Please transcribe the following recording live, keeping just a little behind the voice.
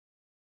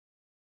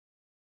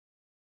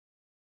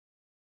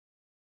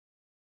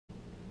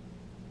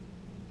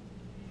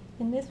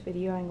In this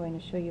video I'm going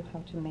to show you how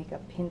to make a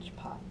pinch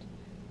pot,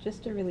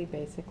 just a really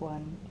basic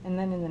one, and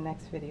then in the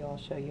next video I'll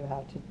show you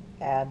how to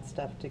add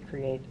stuff to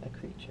create a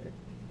creature.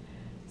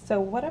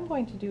 So what I'm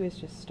going to do is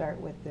just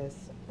start with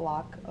this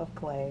block of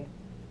clay,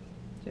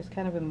 just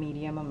kind of a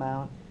medium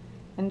amount,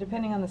 and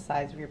depending on the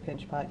size of your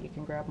pinch pot you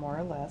can grab more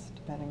or less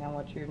depending on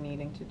what you're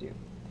needing to do.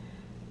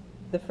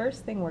 The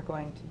first thing we're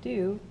going to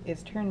do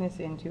is turn this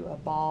into a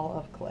ball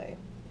of clay.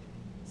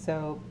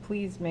 So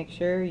please make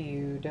sure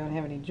you don't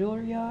have any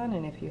jewelry on,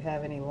 and if you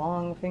have any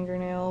long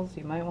fingernails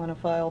you might want to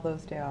file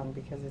those down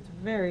because it's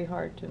very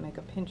hard to make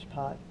a pinch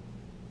pot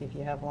if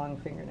you have long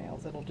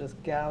fingernails. It'll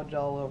just gouge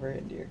all over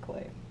into your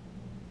clay.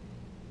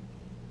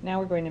 Now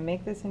we're going to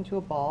make this into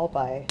a ball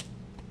by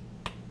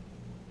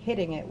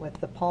hitting it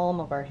with the palm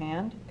of our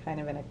hand, kind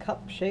of in a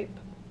cup shape.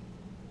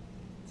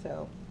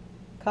 So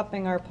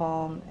cupping our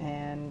palm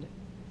and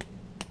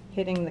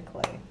hitting the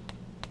clay.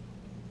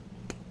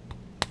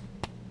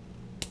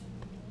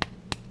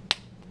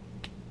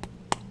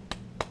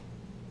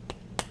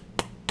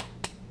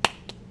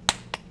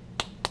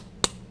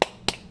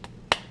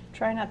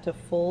 Try not to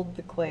fold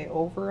the clay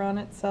over on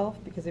itself,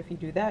 because if you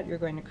do that you're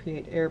going to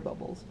create air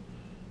bubbles.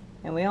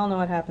 And we all know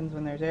what happens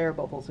when there's air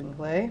bubbles in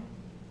clay.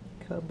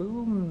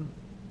 Kaboom!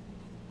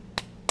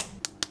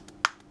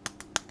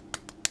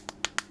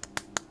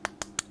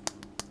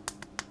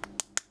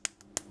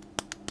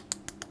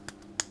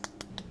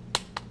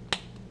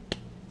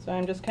 So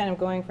I'm just kind of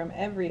going from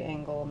every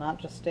angle, not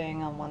just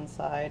staying on one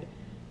side.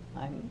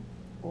 I'm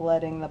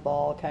letting the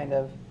ball kind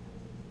of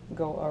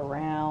go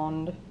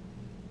around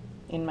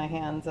in my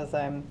hands as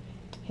I'm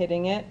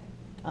hitting it.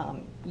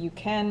 You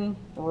can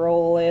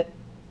roll it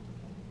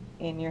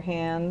in your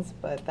hands,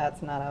 but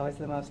that's not always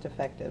the most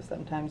effective.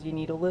 Sometimes you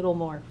need a little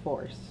more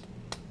force.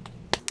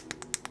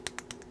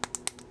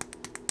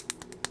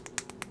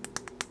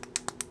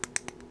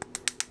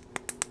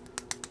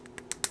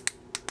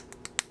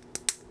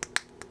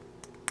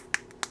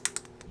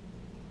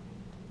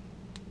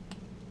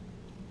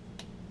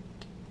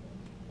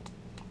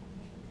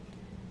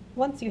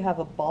 Once you have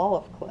a ball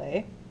of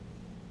clay,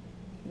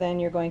 then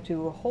you're going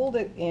to hold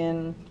it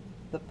in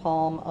the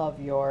palm of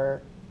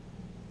your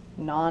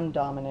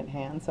non-dominant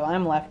hand. So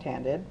I'm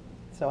left-handed,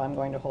 so I'm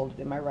going to hold it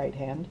in my right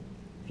hand.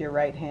 If you're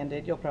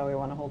right-handed, you'll probably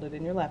want to hold it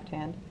in your left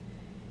hand.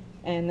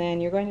 And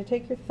then you're going to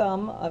take your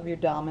thumb of your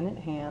dominant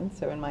hand,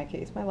 so in my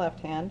case my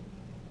left hand,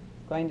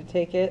 going to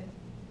take it,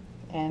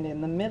 and in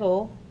the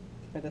middle,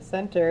 or the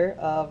center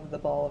of the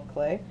ball of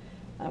clay,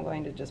 I'm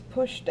going to just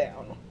push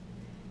down.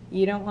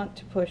 You don't want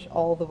to push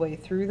all the way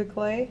through the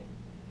clay.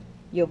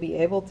 You'll be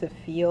able to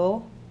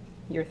feel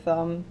your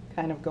thumb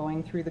kind of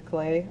going through the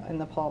clay in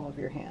the palm of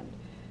your hand.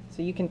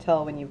 So you can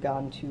tell when you've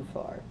gone too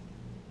far.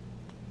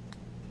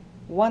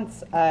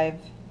 Once I've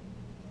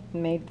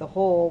made the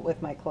hole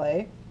with my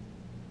clay,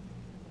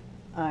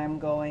 I'm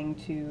going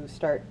to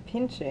start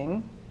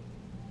pinching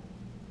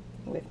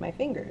with my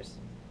fingers.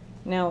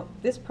 Now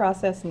this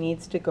process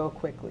needs to go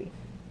quickly.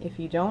 If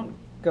you don't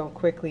go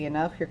quickly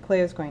enough, your clay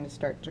is going to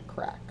start to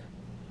crack.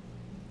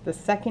 The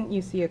second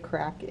you see a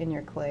crack in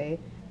your clay,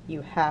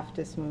 you have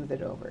to smooth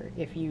it over.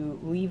 If you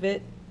leave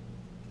it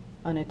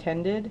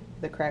unattended,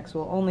 the cracks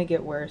will only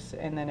get worse,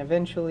 and then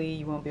eventually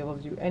you won't be able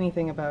to do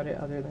anything about it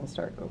other than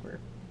start over.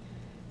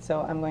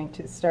 So I'm going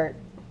to start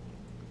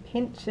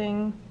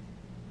pinching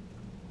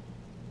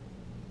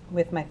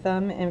with my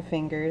thumb and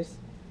fingers,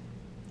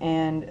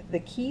 and the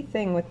key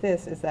thing with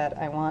this is that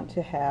I want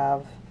to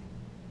have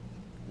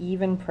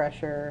even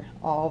pressure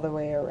all the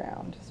way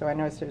around. So I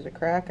notice there's a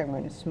crack, I'm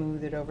going to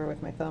smooth it over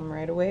with my thumb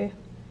right away.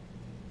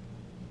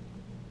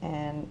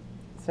 And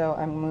so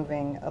I'm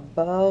moving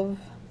above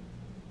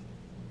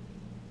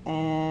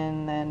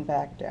and then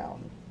back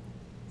down.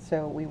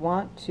 So we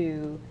want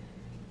to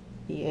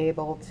be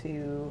able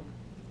to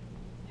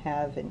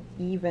have an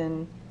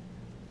even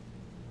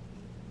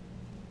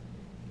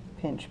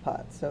pinch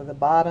pot. So the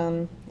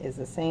bottom is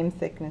the same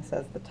thickness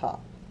as the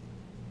top.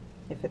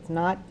 If it's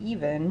not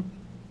even,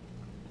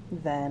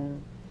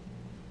 then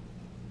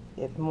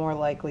it's more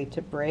likely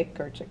to break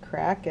or to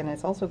crack, and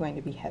it's also going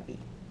to be heavy.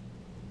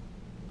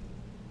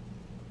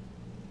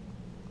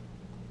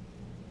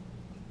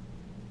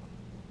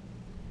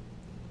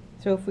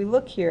 So if we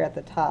look here at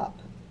the top,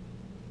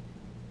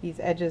 these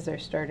edges are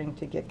starting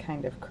to get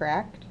kind of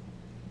cracked.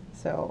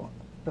 So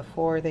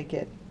before they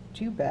get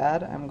too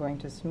bad, I'm going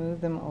to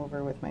smooth them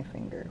over with my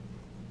finger.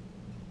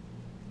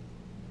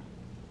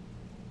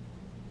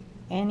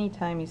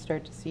 Anytime you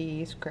start to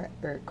see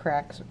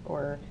cracks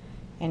or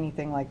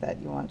anything like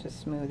that, you want to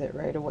smooth it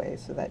right away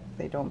so that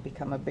they don't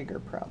become a bigger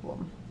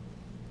problem.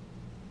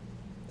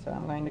 So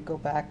I'm going to go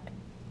back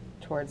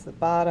towards the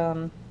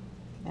bottom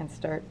and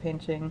start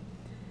pinching.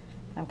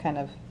 I'm kind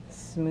of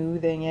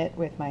smoothing it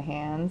with my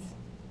hands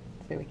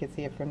so we can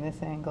see it from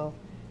this angle.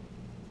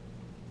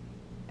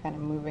 Kind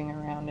of moving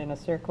around in a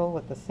circle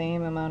with the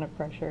same amount of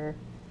pressure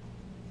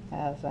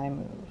as I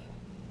move.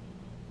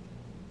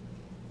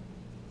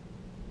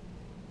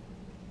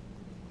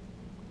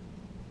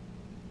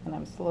 And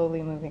I'm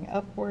slowly moving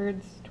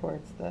upwards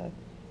towards the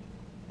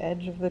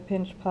edge of the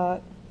pinch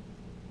pot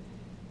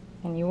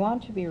And you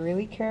want to be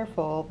really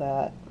careful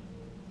that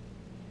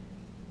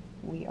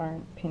we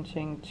aren't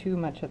pinching too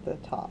much at the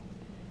top,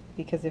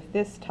 because if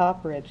this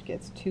top ridge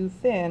gets too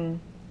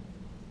thin,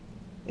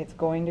 it's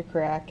going to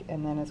crack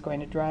and then it's going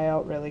to dry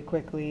out really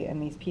quickly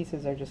and these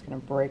pieces are just going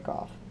to break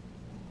off.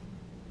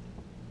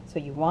 So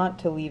you want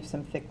to leave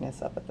some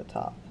thickness up at the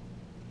top.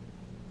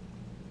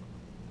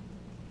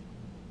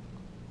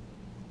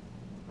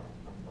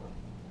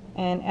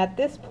 And at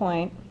this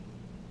point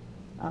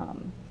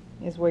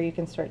is where you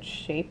can start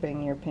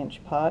shaping your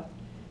pinch pot.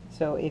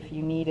 So if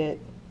you need it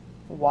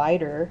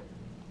wider,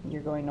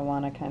 you're going to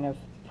want to kind of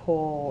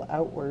pull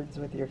outwards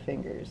with your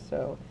fingers,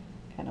 so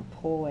kind of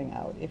pulling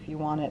out. If you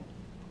want it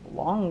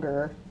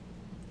longer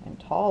and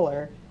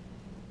taller,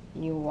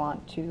 you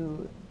want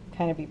to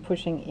kind of be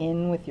pushing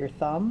in with your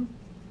thumb.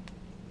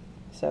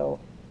 So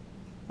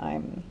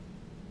I'm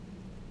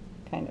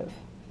kind of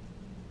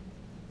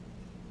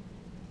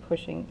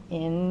pushing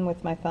in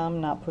with my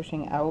thumb, not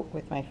pushing out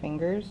with my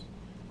fingers.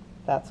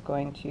 That's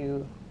going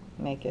to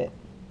make it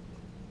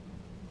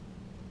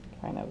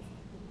kind of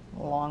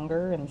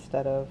longer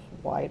instead of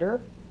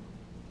wider.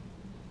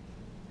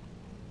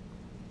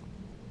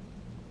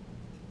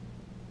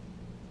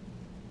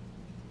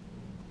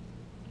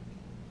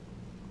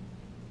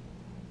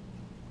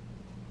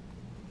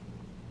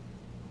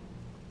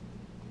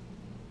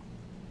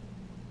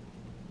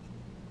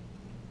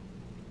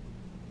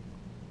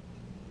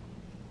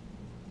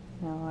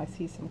 Now I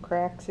see some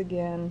cracks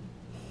again,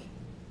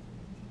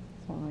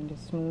 so I'm going to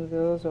smooth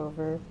those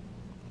over.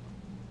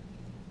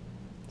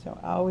 So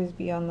always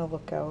be on the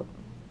lookout.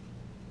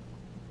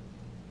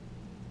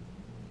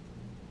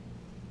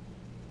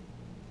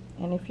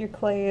 And if your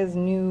clay is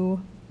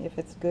new, if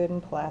it's good in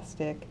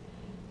plastic,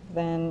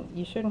 then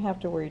you shouldn't have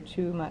to worry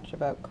too much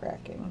about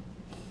cracking.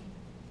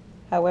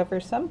 However,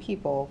 some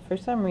people, for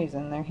some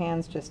reason, their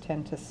hands just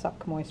tend to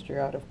suck moisture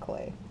out of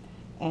clay.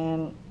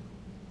 And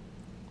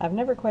I've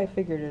never quite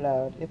figured it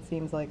out. It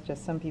seems like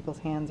just some people's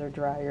hands are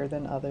drier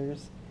than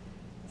others,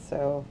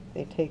 so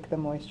they take the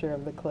moisture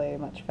of the clay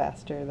much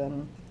faster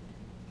than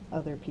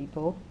other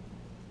people.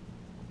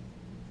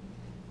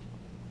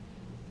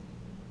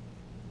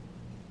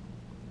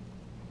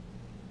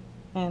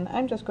 And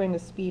I'm just going to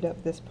speed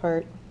up this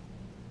part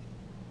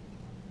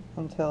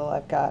until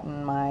I've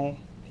gotten my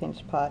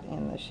pinch pot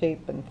in the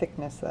shape and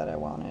thickness that I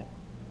want it.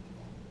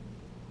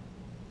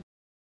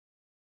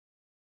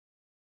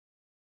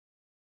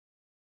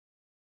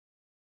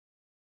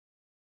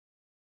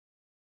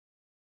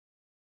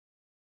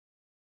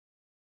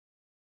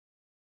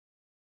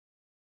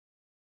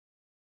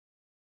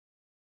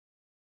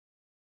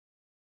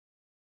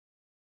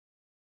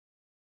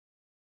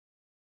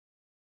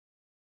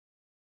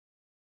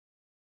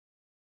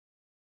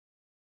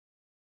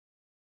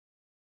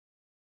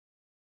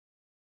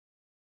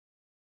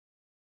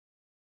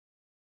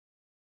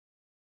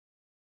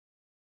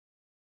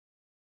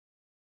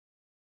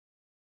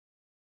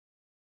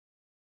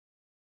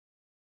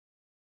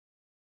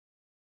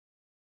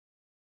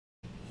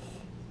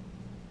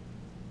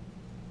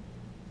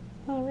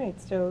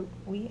 Alright, so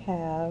we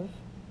have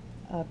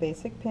a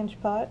basic pinch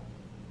pot.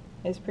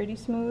 It's pretty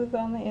smooth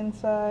on the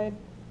inside,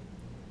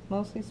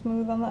 mostly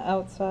smooth on the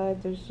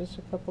outside. There's just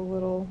a couple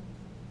little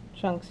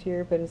chunks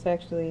here, but it's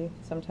actually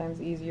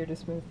sometimes easier to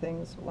smooth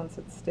things once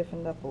it's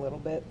stiffened up a little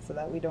bit so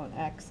that we don't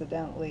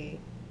accidentally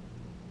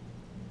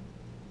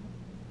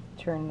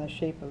turn the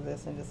shape of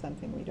this into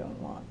something we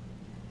don't want.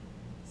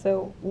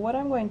 So what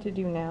I'm going to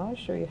do now is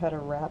show you how to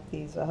wrap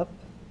these up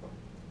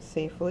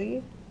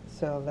safely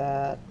so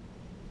that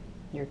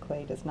your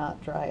clay does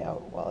not dry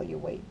out while you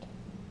wait.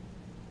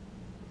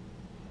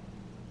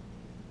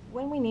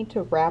 When we need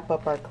to wrap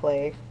up our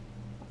clay,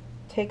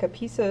 take a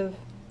piece of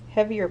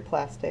heavier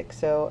plastic,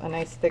 so a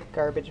nice thick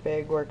garbage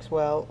bag works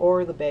well,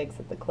 or the bags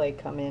that the clay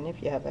come in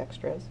if you have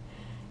extras.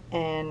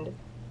 And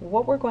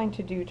what we're going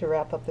to do to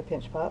wrap up the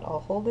pinch pot, I'll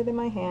hold it in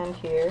my hand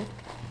here.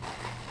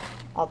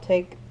 I'll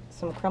take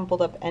some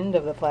crumpled up end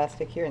of the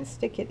plastic here and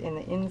stick it in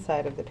the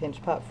inside of the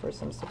pinch pot for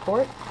some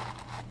support,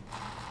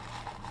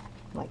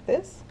 like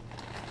this.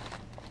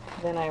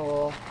 Then I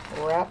will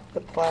wrap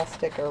the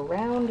plastic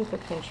around the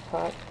pinch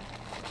pot.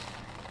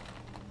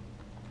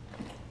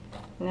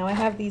 Now I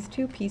have these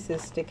two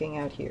pieces sticking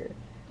out here.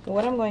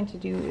 What I'm going to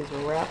do is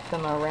wrap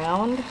them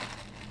around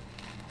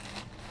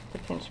the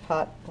pinch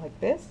pot like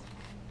this.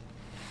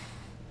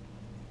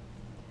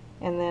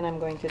 And then I'm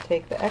going to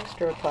take the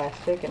extra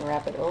plastic and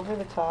wrap it over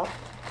the top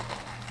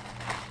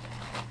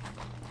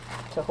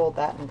to hold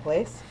that in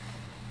place.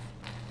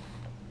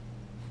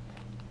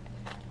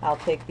 I'll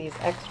take these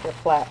extra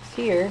flaps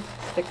here,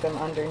 stick them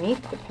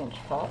underneath the pinch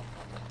pot,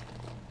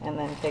 and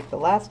then take the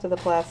last of the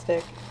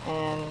plastic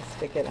and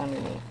stick it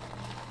underneath.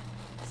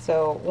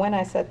 So when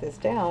I set this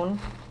down,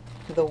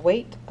 the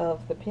weight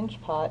of the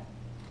pinch pot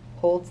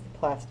holds the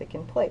plastic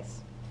in place.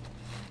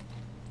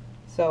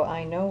 So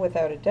I know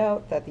without a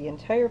doubt that the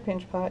entire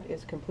pinch pot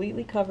is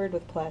completely covered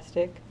with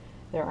plastic.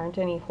 There aren't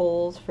any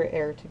holes for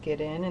air to get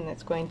in, and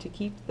it's going to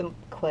keep the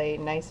clay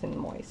nice and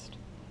moist.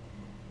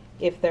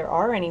 If there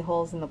are any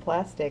holes in the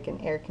plastic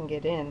and air can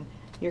get in,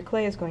 your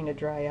clay is going to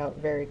dry out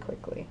very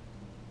quickly.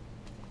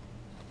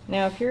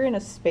 Now if you're in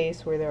a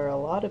space where there are a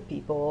lot of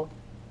people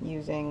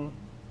using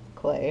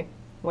clay,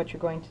 what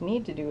you're going to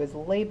need to do is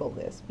label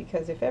this,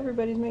 because if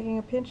everybody's making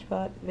a pinch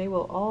pot, they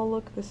will all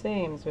look the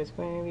same, so it's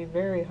going to be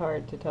very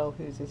hard to tell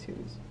whose is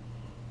whose.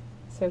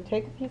 So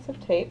take a piece of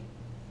tape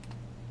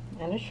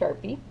and a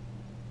Sharpie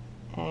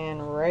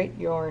and write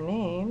your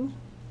name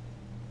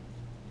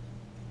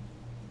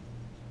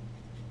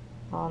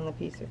on the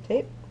piece of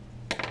tape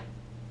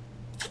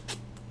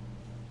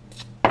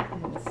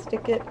and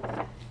stick it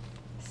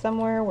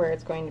somewhere where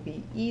it's going to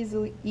be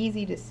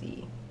easy to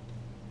see.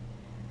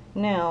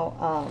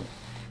 Now,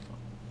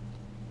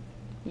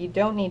 you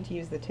don't need to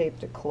use the tape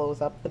to close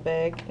up the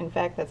bag. In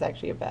fact, that's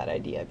actually a bad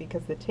idea,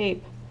 because the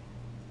tape,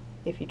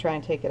 if you try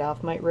and take it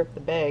off, might rip the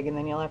bag and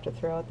then you'll have to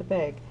throw out the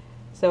bag.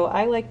 So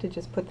I like to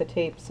just put the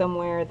tape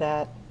somewhere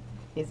that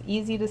is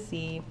easy to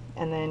see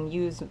and then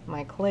use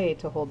my clay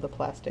to hold the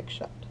plastic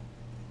shut.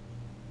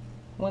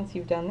 Once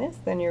you've done this,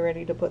 then you're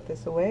ready to put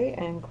this away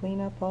and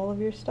clean up all of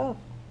your stuff.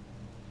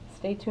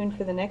 Stay tuned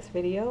for the next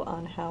video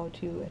on how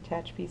to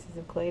attach pieces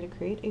of clay to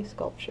create a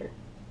sculpture.